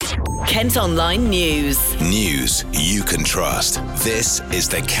Kent Online News. News you can trust. This is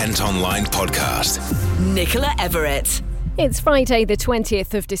the Kent Online Podcast. Nicola Everett. It's Friday the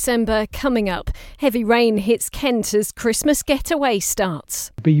 20th of December. Coming up, heavy rain hits Kent as Christmas getaway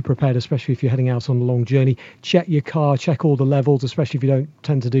starts. Be prepared, especially if you're heading out on a long journey. Check your car, check all the levels, especially if you don't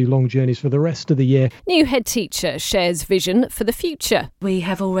tend to do long journeys for the rest of the year. New head teacher shares vision for the future. We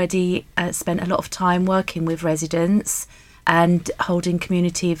have already spent a lot of time working with residents and holding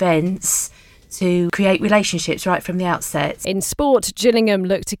community events to create relationships right from the outset. In sport, Gillingham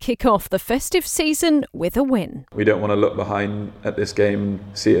look to kick off the festive season with a win. We don't want to look behind at this game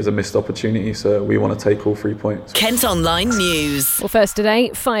and see it as a missed opportunity, so we want to take all 3 points. Kent Online News. Well, first today,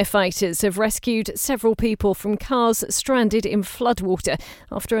 firefighters have rescued several people from cars stranded in floodwater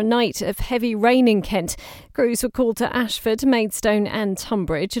after a night of heavy rain in Kent. Crews were called to Ashford, Maidstone and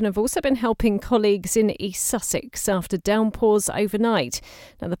Tunbridge and have also been helping colleagues in East Sussex after downpours overnight.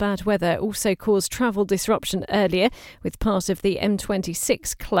 Now, the bad weather also caused travel disruption earlier, with part of the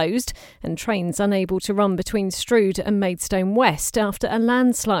M26 closed and trains unable to run between Strood and Maidstone West after a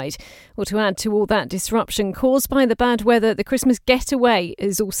landslide. Well, to add to all that disruption caused by the bad weather, the Christmas getaway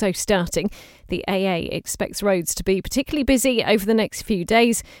is also starting. The AA expects roads to be particularly busy over the next few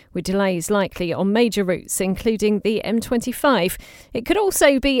days, with delays likely on major routes, including the M25. It could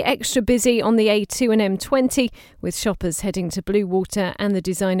also be extra busy on the A2 and M20, with shoppers heading to Bluewater and the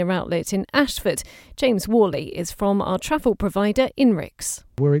designer outlet in Ashford. James Worley is from our travel provider, Inrix.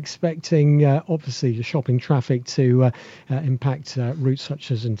 We're expecting, obviously, the shopping traffic to impact routes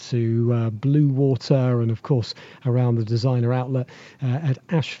such as into Bluewater and, of course, around the designer outlet at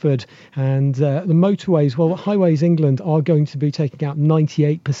Ashford. And the motorways, well, Highways England are going to be taking out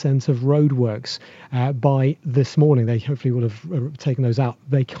 98% of roadworks by this morning. They hopefully will have taken those out.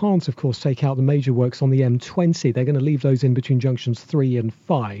 They can't, of course, take out the major works on the M20. They're going to leave those in between junctions 3 and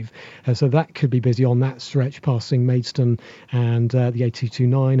 5. So that could be busy on that stretch, passing Maidstone and the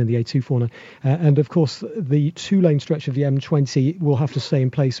A229 and the A249. And of course, the 2-lane stretch of the M20 will have to stay in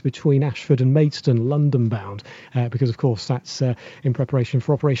place between Ashford and Maidstone, London bound, because of course that's in preparation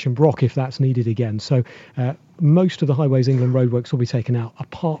for Operation Brock if that's needed again. So most of the Highways England roadworks will be taken out,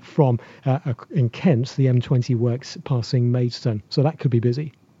 apart from in Kent, the M20 works passing Maidstone. So that could be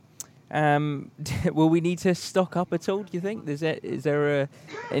busy. Will we need to stock up at all, do you think? Is there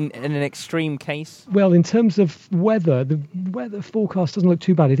in an extreme case? Well, in terms of weather, the weather forecast doesn't look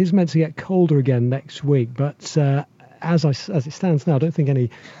too bad. It is meant to get colder again next week, but as it stands now, I don't think any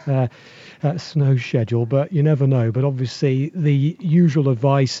snow schedule, but you never know. But obviously, the usual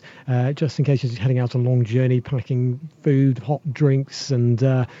advice, just in case you're heading out on a long journey, packing food, hot drinks, and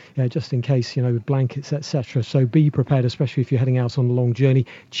just in case, blankets, etc. So be prepared, especially if you're heading out on a long journey.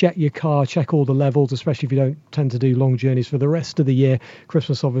 Check your car, check all the levels, especially if you don't tend to do long journeys for the rest of the year.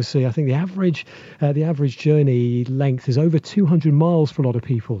 Christmas, obviously, I think the average journey length is over 200 miles for a lot of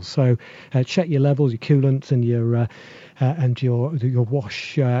people. So check your levels, your coolant, and your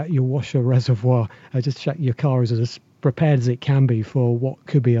washer reservoir. Just check your car is as prepared as it can be for what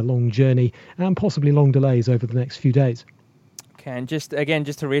could be a long journey and possibly long delays over the next few days. Okay, and just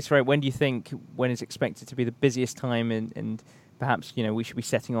to reiterate, when is expected to be the busiest time, and perhaps we should be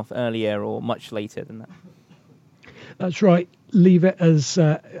setting off earlier or much later than that? That's right. Leave it as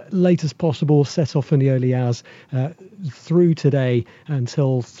late as possible, set off in the early hours through today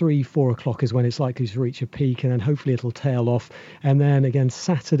until 3-4 o'clock is when it's likely to reach a peak, and then hopefully it'll tail off. And then again,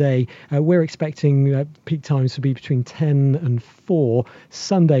 Saturday, we're expecting peak times to be between 10 and 4.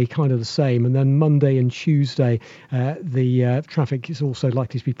 Sunday, kind of the same. And then Monday and Tuesday, the traffic is also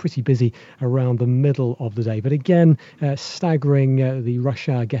likely to be pretty busy around the middle of the day. But again, staggering the rush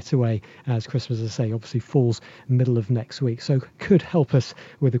hour getaway as Christmas, as I say, obviously falls middle of next week. So could help us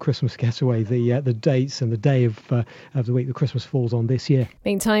with the Christmas getaway, the dates and the day of the week the Christmas falls on this year.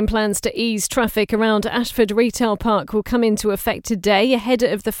 Meantime, plans to ease traffic around Ashford Retail Park will come into effect today ahead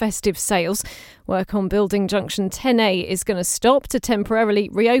of the festive sales. Work on building junction 10A is going to stop to temporarily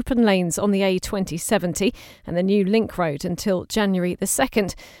reopen lanes on the A2070 and the new link road until January the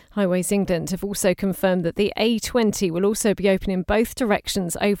 2nd. Highways England have also confirmed that the A20 will also be open in both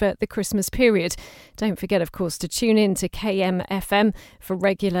directions over the Christmas period. Don't forget, of course, to tune in to KMFM for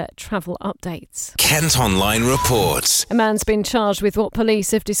regular travel updates. Kent Online reports. A man's been charged with what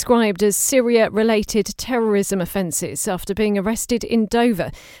police have described as Syria-related terrorism offences after being arrested in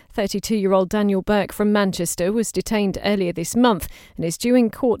Dover. 32-year-old Daniel Burke from Manchester was detained earlier this month and is due in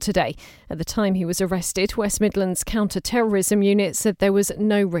court today. At the time he was arrested, West Midlands Counter-Terrorism Unit said there was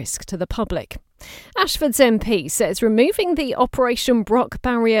no risk to the public. Ashford's MP says removing the Operation Brock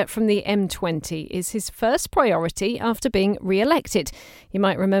barrier from the M20 is his first priority after being re-elected. You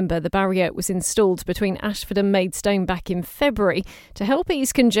might remember the barrier was installed between Ashford and Maidstone back in February to help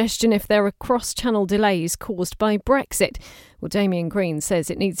ease congestion if there are cross-channel delays caused by Brexit. Well, Damien Green says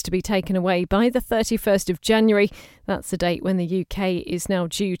it needs to be taken away by the 31st of January. That's the date when the UK is now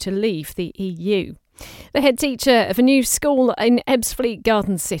due to leave the EU. The head teacher of a new school in Ebbsfleet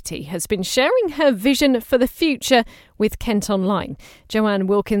Garden City has been sharing her vision for the future with Kent Online. Joanne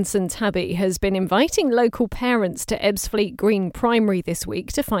Wilkinson-Tabby has been inviting local parents to Ebbsfleet Green Primary this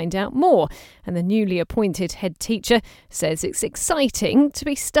week to find out more. And the newly appointed head teacher says it's exciting to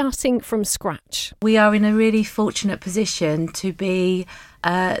be starting from scratch. We are in a really fortunate position to be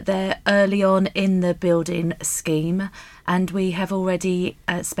there early on in the building scheme, and we have already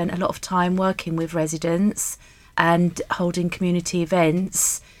spent a lot of time working with residents and holding community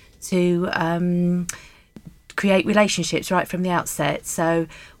events to create relationships right from the outset. So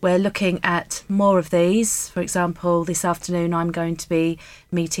we're looking at more of these. For example, this afternoon I'm going to be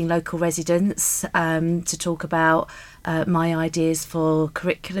meeting local residents to talk about my ideas for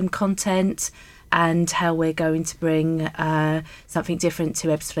curriculum content and how we're going to bring something different to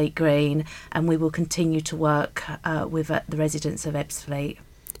Ebbsfleet Green, and we will continue to work with the residents of Ebbsfleet.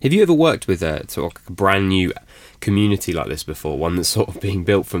 Have you ever worked with a sort of brand new community like this before, one that's sort of being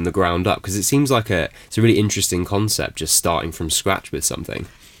built from the ground up? Because it seems like it's a really interesting concept, just starting from scratch with something.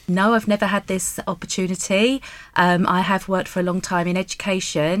 No, I've never had this opportunity. I have worked for a long time in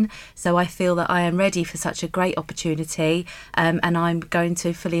education, so I feel that I am ready for such a great opportunity, and I'm going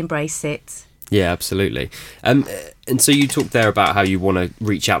to fully embrace it. Yeah, absolutely. And so you talked there about how you want to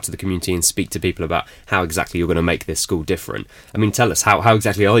reach out to the community and speak to people about how exactly you're going to make this school different. I mean, tell us, how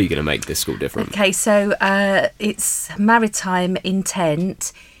exactly are you going to make this school different? Okay, so its maritime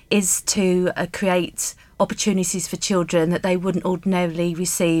intent is to create opportunities for children that they wouldn't ordinarily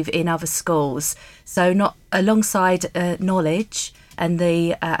receive in other schools. So not alongside knowledge and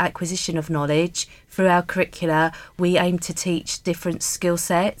the acquisition of knowledge, through our curricula, we aim to teach different skill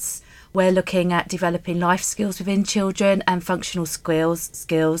sets. We're looking at developing life skills within children and functional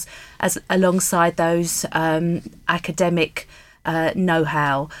skills as alongside those academic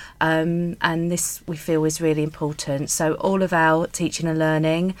know-how, and this we feel is really important. So all of our teaching and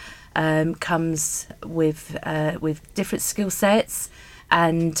learning comes with different skill sets,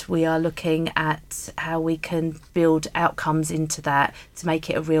 and we are looking at how we can build outcomes into that to make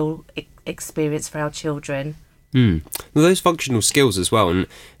it a real experience for our children. Well, those functional skills as well, and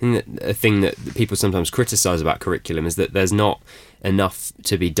a thing that people sometimes criticise about curriculum is that there's not enough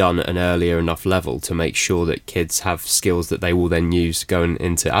to be done at an earlier enough level to make sure that kids have skills that they will then use going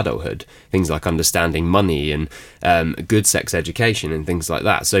into adulthood. Things like understanding money and good sex education and things like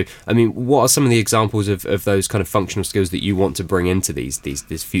that. So, I mean, what are some of the examples of those kind of functional skills that you want to bring into these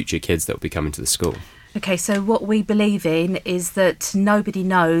future kids that will be coming to the school? Okay, so what we believe in is that nobody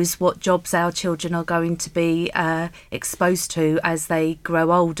knows what jobs our children are going to be exposed to as they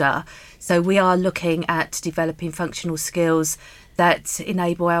grow older. So we are looking at developing functional skills that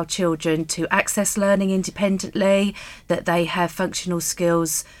enable our children to access learning independently, that they have functional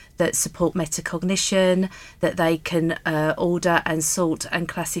skills that support metacognition, that they can order and sort and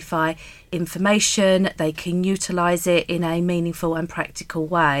classify information, they can utilise it in a meaningful and practical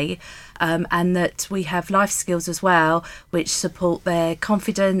way, and that we have life skills as well which support their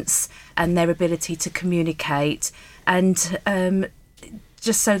confidence and their ability to communicate, and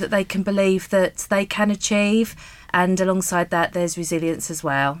just so that they can believe that they can achieve. And alongside that, there's resilience as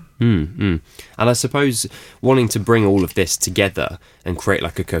well. And I suppose wanting to bring all of this together and create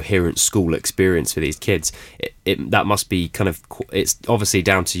like a coherent school experience for these kids, that must be kind of, it's obviously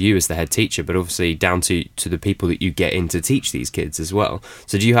down to you as the head teacher, but obviously down to the people that you get in to teach these kids as well.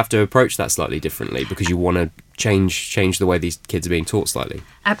 So do you have to approach that slightly differently because you want to change the way these kids are being taught slightly?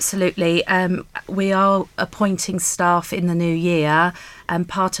 Absolutely. We are appointing staff in the new year, and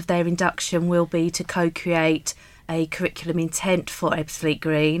part of their induction will be to co-create a curriculum intent for Ebbsfleet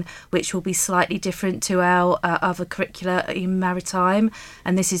Green, which will be slightly different to our other curricula in maritime,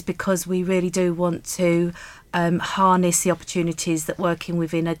 and this is because we really do want to harness the opportunities that working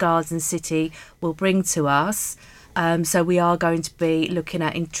within a garden city will bring to us. So we are going to be looking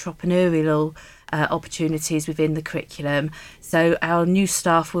at entrepreneurial opportunities within the curriculum. So our new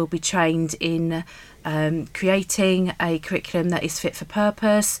staff will be trained in creating a curriculum that is fit for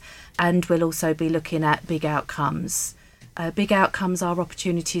purpose, and we'll also be looking at big outcomes. Big outcomes are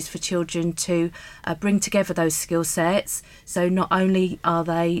opportunities for children to bring together those skill sets. So not only are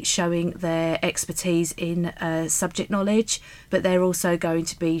they showing their expertise in subject knowledge, but they're also going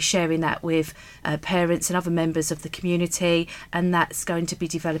to be sharing that with parents and other members of the community, and that's going to be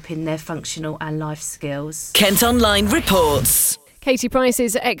developing their functional and life skills. Kent Online reports. Katie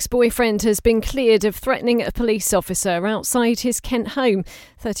Price's ex-boyfriend has been cleared of threatening a police officer outside his Kent home.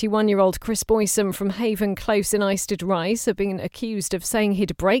 31-year-old Chris Boyson from Haven Close in Isted Rise had been accused of saying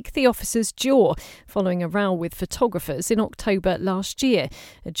he'd break the officer's jaw following a row with photographers in October last year.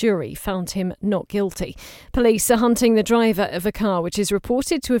 A jury found him not guilty. Police are hunting the driver of a car which is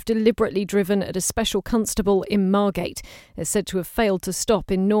reported to have deliberately driven at a special constable in Margate. It's said to have failed to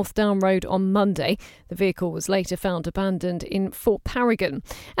stop in North Down Road on Monday. The vehicle was later found abandoned in Fort Paragon.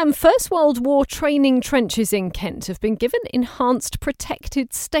 And First World War training trenches in Kent have been given enhanced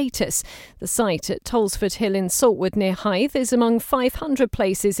protected status. The site at Tolsford Hill in Saltwood near Hythe is among 500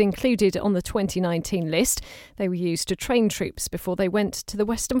 places included on the 2019 list. They were used to train troops before they went to the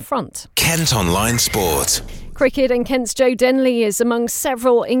Western Front. Kent Online Sport. Cricket, and Kent's Joe Denley is among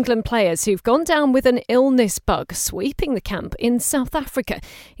several England players who've gone down with an illness bug sweeping the camp in South Africa.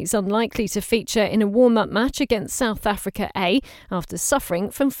 He's unlikely to feature in a warm-up match against South Africa A after suffering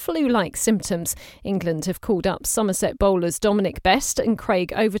from flu-like symptoms. England have called up Somerset bowlers Dominic Best and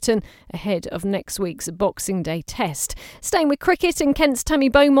Craig Overton ahead of next week's Boxing Day test. Staying with cricket, and Kent's Tammy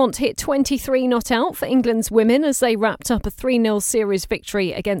Beaumont hit 23 not out for England's women as they wrapped up a 3-0 series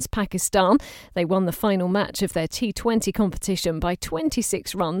victory against Pakistan. They won the final match of their T20 competition by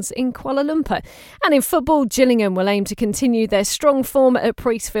 26 runs in Kuala Lumpur. And in football, Gillingham will aim to continue their strong form at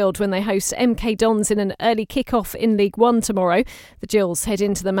Priestfield when they host MK Dons in an early kick-off in League One tomorrow. The Gills head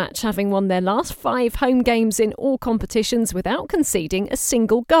into the match having won their last 5 home games in all competitions without conceding a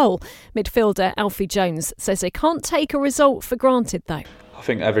single goal. Midfielder Alfie Jones says they can't take a result for granted though. I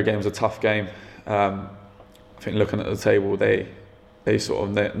think every game's a tough game. I think looking at the table, they sort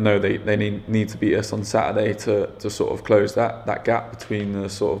of know they need to beat us on Saturday to sort of close that gap between the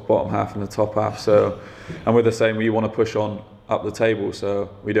sort of bottom half and the top half. So, and we're the same. We want to push on up the table, so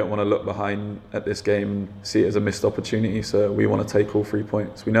we don't want to look behind at this game and see it as a missed opportunity. So we want to take all 3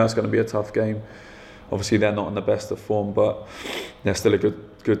 points. We know it's going to be a tough game. Obviously, they're not in the best of form, but they're still a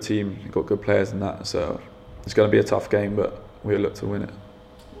good team. They've got good players in that, so it's going to be a tough game, but we'll look to win it.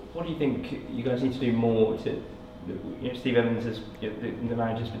 What do you think you guys need to do more to? Steve Evans, the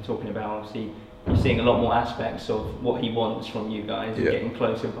manager's been talking about, obviously you're seeing a lot more aspects of what he wants from you guys and getting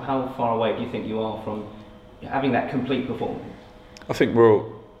closer. How far away do you think you are from having that complete performance? I think we're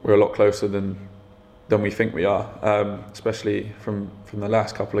a lot closer than we think we are, especially from the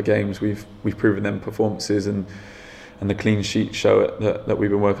last couple of games. We've proven them performances, and the clean sheets show it that we've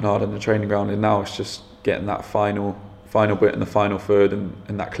been working hard on the training ground, and now it's just getting that final bit in the final third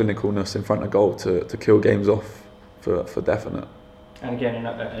and that clinicalness in front of goal to kill games off for definite. And again,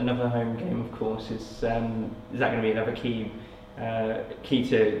 another home game, of course, is that going to be another key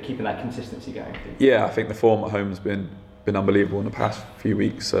to keeping that consistency going? Yeah, I think the form at home has been unbelievable in the past few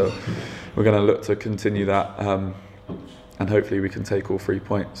weeks, so we're going to look to continue that, and hopefully we can take all 3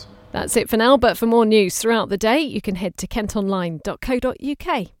 points. That's it for now, but for more news throughout the day, you can head to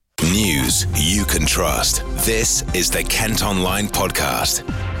kentonline.co.uk. News you can trust. This is the Kent Online Podcast.